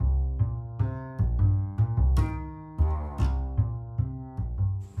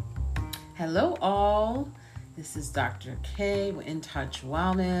Hello all, this is Dr. K with In Touch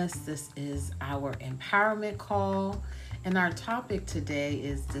Wellness. This is our empowerment call, and our topic today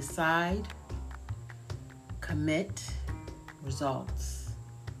is Decide, Commit, Results.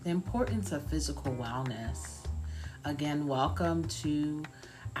 The importance of physical wellness. Again, welcome to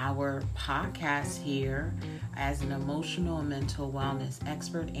our podcast here. As an emotional and mental wellness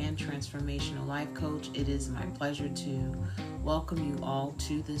expert and transformational life coach, it is my pleasure to welcome you all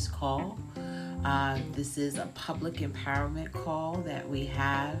to this call. This is a public empowerment call that we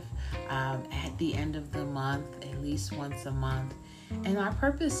have at the end of the month, at least once a month. And our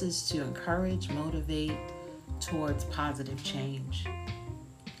purpose is to encourage, motivate towards positive change.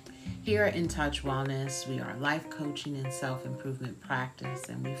 Here at In Touch Wellness, we are life coaching and self-improvement practice,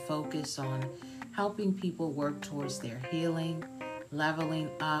 and we focus on helping people work towards their healing, leveling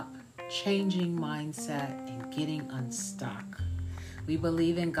up, changing mindset, and getting unstuck. We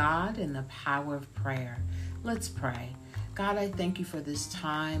believe in God and the power of prayer. Let's pray. God, I thank you for this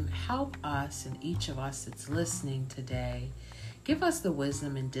time. Help us and each of us that's listening today. Give us the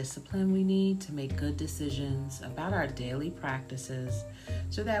wisdom and discipline we need to make good decisions about our daily practices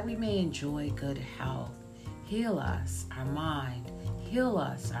so that we may enjoy good health. Heal us, our mind. Heal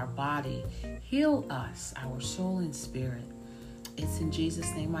us, our body. Heal us, our soul and spirit. It's in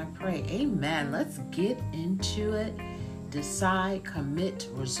Jesus' name I pray. Amen. Let's get into it. Decide, commit,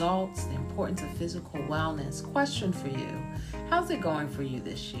 results, the importance of physical wellness. Question for you. How's it going for you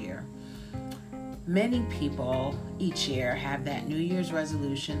this year? Many people each year have that New Year's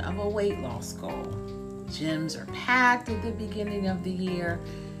resolution of a weight loss goal. Gyms are packed at the beginning of the year.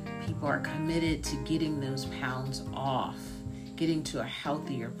 People are committed to getting those pounds off, getting to a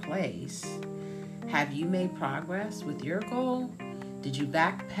healthier place. Have you made progress with your goal? Did you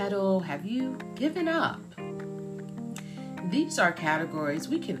backpedal? Have you given up? These are categories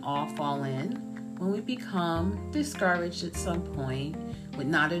we can all fall in when we become discouraged at some point with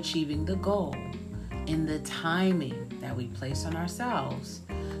not achieving the goal in the timing that we place on ourselves.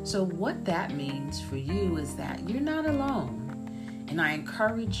 So what that means for you is that you're not alone. And I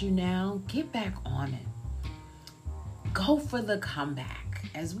encourage you now, get back on it. Go for the comeback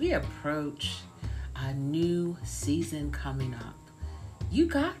as we approach a new season coming up. You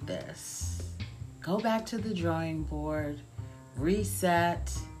got this. Go back to the drawing board,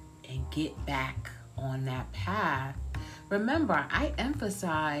 reset, and get back on that path. Remember, I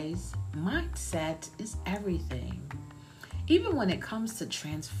emphasize mindset is everything. Even when it comes to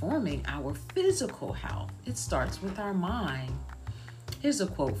transforming our physical health, it starts with our mind. Here's a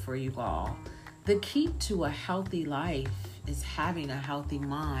quote for you all. The key to a healthy life is having a healthy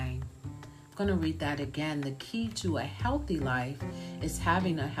mind. I'm going to read that again. The key to a healthy life is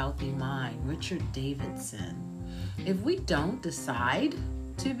having a healthy mind. Richard Davidson. If we don't decide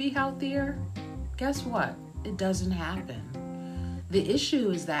to be healthier, guess what? It doesn't happen. The issue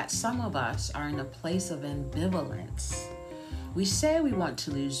is that some of us are in a place of ambivalence. We say we want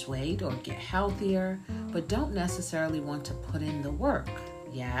to lose weight or get healthier, but don't necessarily want to put in the work.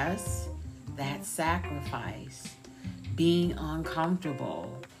 Yes, that sacrifice, being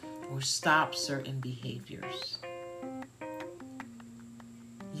uncomfortable, or stop certain behaviors.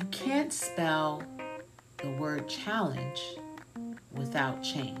 You can't spell the word challenge without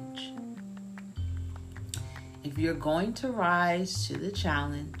change. If you're going to rise to the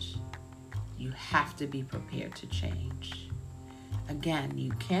challenge, you have to be prepared to change. Again,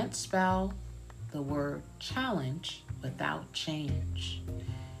 you can't spell the word challenge without change.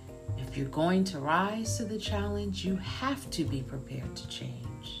 If you're going to rise to the challenge, you have to be prepared to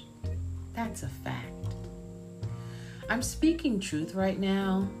change. That's a fact. I'm speaking truth right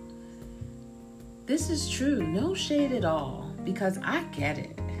now. This is true, no shade at all, because I get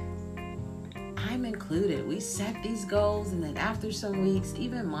it. I'm included. We set these goals, and then after some weeks,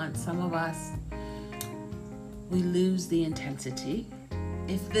 even months, some of us, we lose the intensity.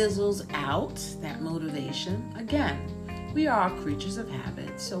 It fizzles out, that motivation. Again, we are all creatures of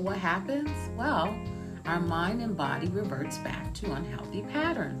habit. So what happens? Well, our mind and body reverts back to unhealthy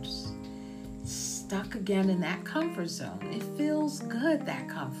patterns. Stuck again in that comfort zone. It feels good, that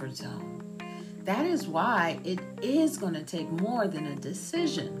comfort zone. That is why it is going to take more than a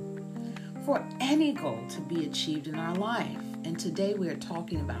decision for any goal to be achieved in our life. And today we are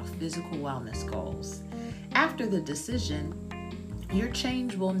talking about physical wellness goals. After the decision, your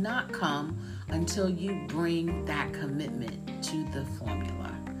change will not come until you bring that commitment to the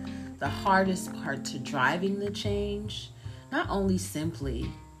formula. The hardest part to driving the change, not only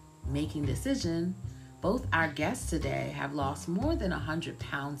simply making decision, both our guests today have lost more than 100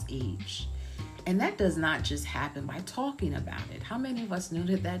 pounds each. And that does not just happen by talking about it. How many of us know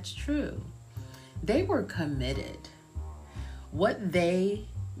that that's true? They were committed. What that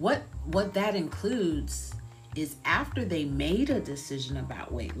includes is after they made a decision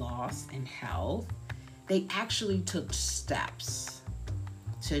about weight loss and health, they actually took steps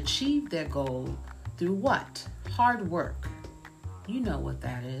to achieve their goal through what? Hard work. You know what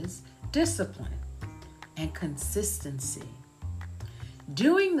that is. Discipline and consistency.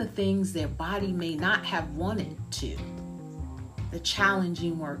 Doing the things their body may not have wanted to. The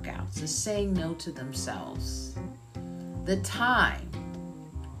challenging workouts, the saying no to themselves. The time,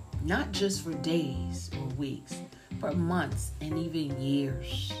 not just for days or weeks, but months and even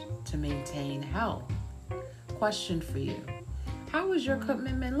years to maintain health. Question for you. How is your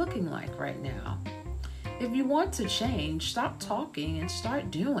commitment looking like right now? If you want to change, stop talking and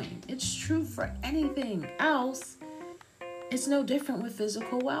start doing. It's true for anything else. It's no different with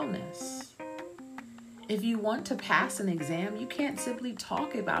physical wellness. If you want to pass an exam, you can't simply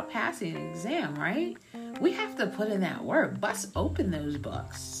talk about passing an exam, right? We have to put in that work. Bust open those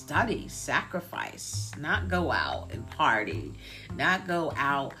books. Study, sacrifice, not go out and party, not go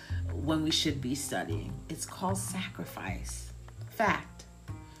out when we should be studying. It's called sacrifice. Fact.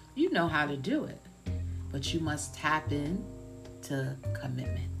 You know how to do it, but you must tap in to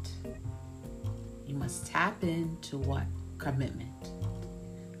commitment. You must tap into what? Commitment.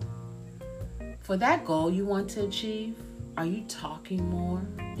 For that goal you want to achieve, are you talking more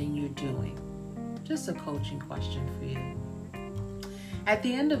than you're doing? Just a coaching question for you. At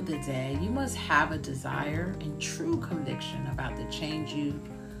the end of the day, you must have a desire and true conviction about the change you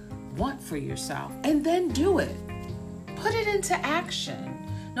want for yourself, and then do it. Put it into action.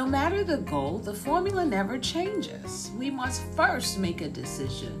 No matter the goal, the formula never changes. We must first make a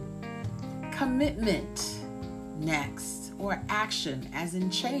decision. Commitment next, or action as in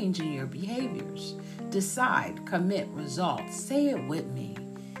change in your behaviors. Decide, commit, results. Say it with me.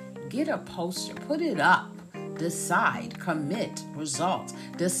 Get a poster, put it up. Decide, commit, results.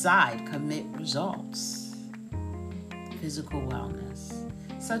 Decide, commit, results. Physical wellness.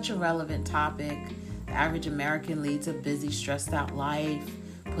 Such a relevant topic. The average American leads a busy, stressed out life.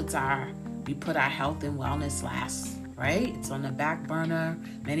 We put our health and wellness last, right? It's on the back burner.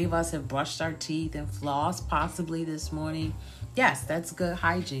 Many of us have brushed our teeth and flossed possibly this morning. Yes, that's good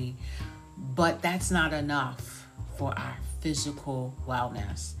hygiene, but that's not enough for our physical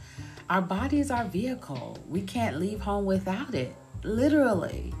wellness. Our body is our vehicle. We can't leave home without it,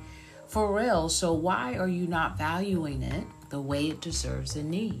 literally, for real. So why are you not valuing it the way it deserves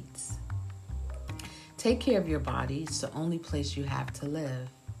and needs? Take care of your body. It's the only place you have to live.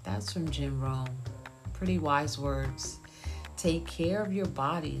 That's from Jim Rohn. Pretty wise words. Take care of your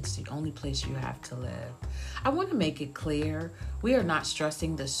body. It's the only place you have to live. I want to make it clear, we are not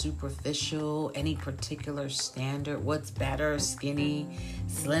stressing the superficial, any particular standard. What's better, skinny,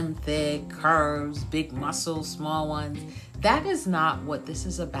 slim, thick, curves, big muscles, small ones. That is not what this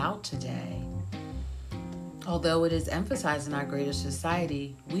is about today. Although it is emphasized in our greater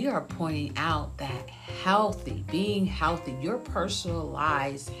society, we are pointing out that being healthy, your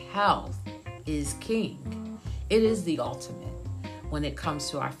personalized health is king. It is the ultimate when it comes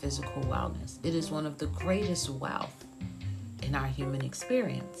to our physical wellness. It is one of the greatest wealth in our human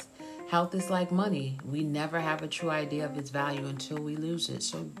experience. Health is like money. We never have a true idea of its value until we lose it.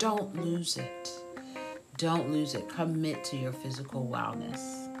 So don't lose it. Don't lose it. Commit to your physical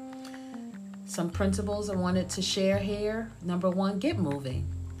wellness. Some principles I wanted to share here. Number 1, get moving.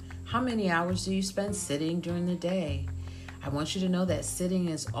 How many hours do you spend sitting during the day? I want you to know that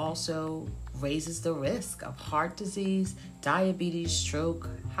sitting also raises the risk of heart disease, diabetes, stroke,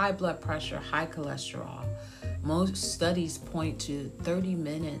 high blood pressure, high cholesterol. Most studies point to 30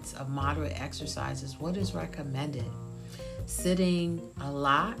 minutes of moderate exercise is what is recommended. Sitting a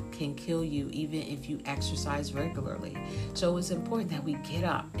lot can kill you even if you exercise regularly. So it's important that we get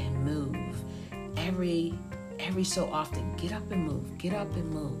up and move. Every so often, get up and move, get up and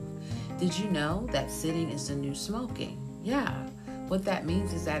move. Did you know that sitting is the new smoking? Yeah. What that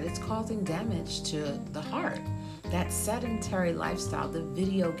means is that it's causing damage to the heart. That sedentary lifestyle, the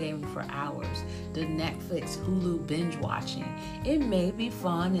video gaming for hours, the Netflix, Hulu binge watching, it may be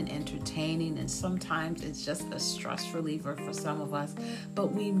fun and entertaining, and sometimes it's just a stress reliever for some of us,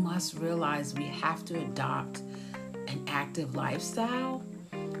 but we must realize we have to adopt an active lifestyle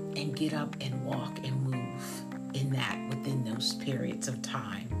and get up and walk and move within those periods of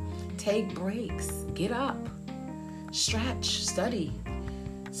time. Take breaks, get up, stretch, study,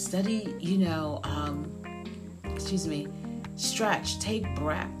 stretch, take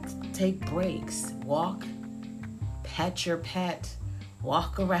breaths, take breaks, walk, pet your pet,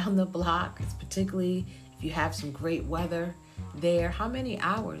 walk around the block, particularly if you have some great weather there. How many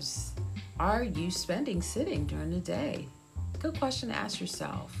hours are you spending sitting during the day? Good question to ask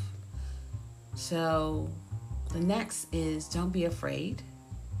yourself. So the next is, don't be afraid.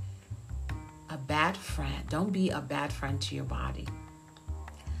 A bad friend. Don't be a bad friend to your body.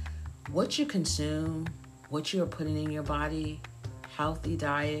 What you consume, what you are putting in your body, healthy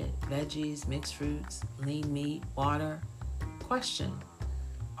diet, veggies, mixed fruits, lean meat, water. Question,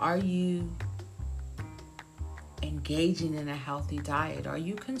 are you engaging in a healthy diet? Are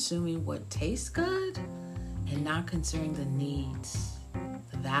you consuming what tastes good and not considering the needs,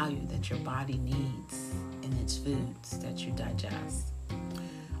 the value that your body needs in its foods that you digest?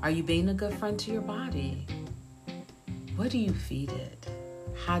 Are you being a good friend to your body? What do you feed it?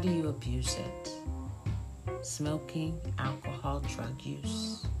 How do you abuse it? Smoking, alcohol, drug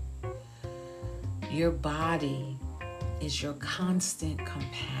use. Your body is your constant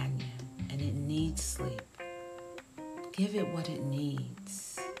companion and it needs sleep. Give it what it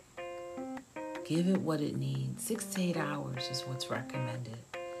needs. Give it what it needs. 6 to 8 hours is what's recommended.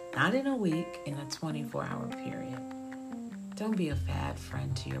 Not in a week, in a 24-hour period. Don't be a bad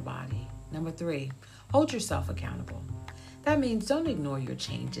friend to your body. Number 3, hold yourself accountable. That means don't ignore your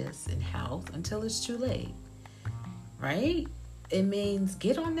changes in health until it's too late, right? It means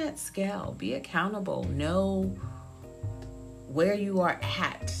get on that scale, be accountable, know where you are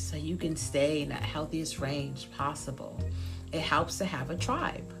at so you can stay in that healthiest range possible. It helps to have a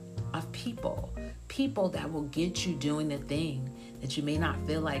tribe of people that will get you doing the thing that you may not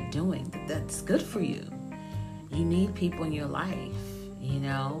feel like doing, that's good for you. You need people in your life,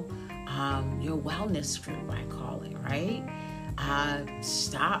 your wellness group, I call it, right?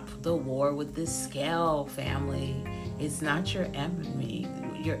 Stop the war with the scale, family. It's not your enemy.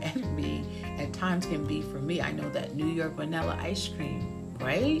 Your enemy at times can be, for me, I know that New York vanilla ice cream,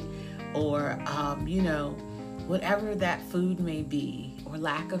 right? Or, whatever that food may be, or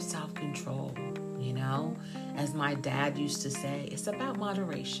lack of self-control, As my dad used to say, it's about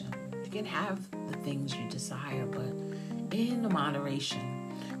moderation. You can have the things you desire, but in moderation.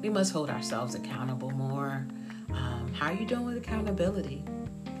 We must hold ourselves accountable more. How are you doing with accountability?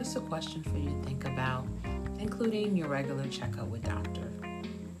 Just a question for you to think about, including your regular checkup with doctor,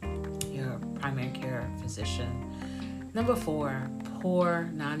 your primary care physician. Number 4, poor,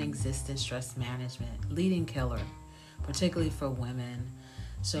 non-existent stress management, leading killer, particularly for women.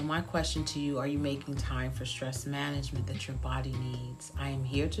 So my question to you, are you making time for stress management that your body needs? I am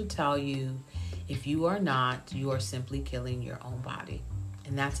here to tell you, if you are not, you are simply killing your own body.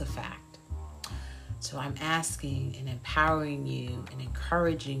 And that's a fact. So I'm asking and empowering you and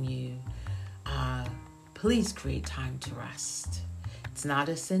encouraging you, please create time to rest. It's not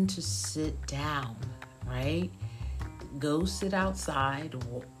a sin to sit down, right? Go sit outside,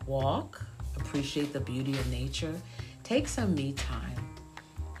 walk, appreciate the beauty of nature. Take some me time,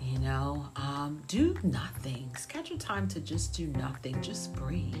 do nothing. Schedule time to just do nothing. Just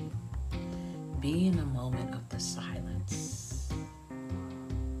breathe. Be in a moment of the silence.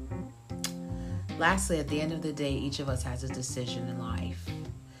 Lastly, at the end of the day, each of us has a decision in life.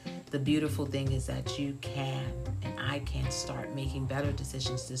 The beautiful thing is that you can and I can start making better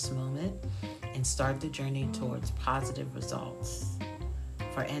decisions this moment and start the journey towards positive results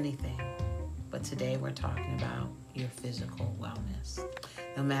for anything. But today we're talking about your physical wellness.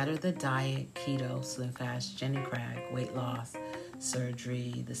 No matter the diet, keto, slim fast, Jenny Craig, weight loss,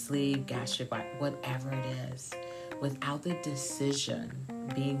 surgery, the sleeve, gastric, whatever it is, without the decision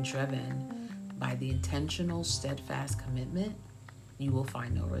being driven by the intentional, steadfast commitment, you will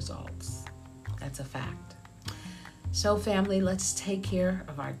find no results. That's a fact. So family, let's take care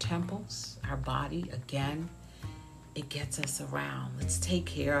of our temples, our body. Again, it gets us around. Let's take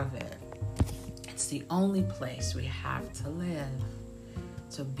care of it. It's the only place we have to live.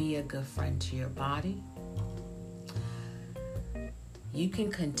 So be a good friend to your body. You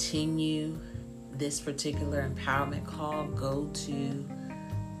can continue this particular empowerment call. Go to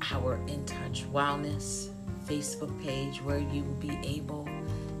our In Touch Wellness Facebook page, where you will be able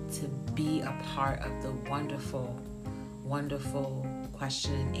to be a part of the wonderful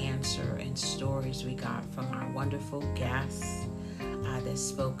question and answer and stories we got from our wonderful guests that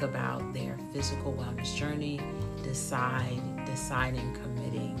spoke about their physical wellness journey, deciding,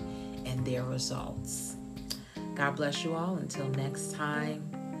 committing, and their results. God bless you all. Until next time,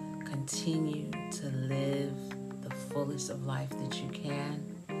 continue to live the fullest of life that you can.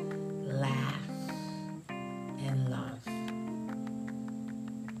 Laugh,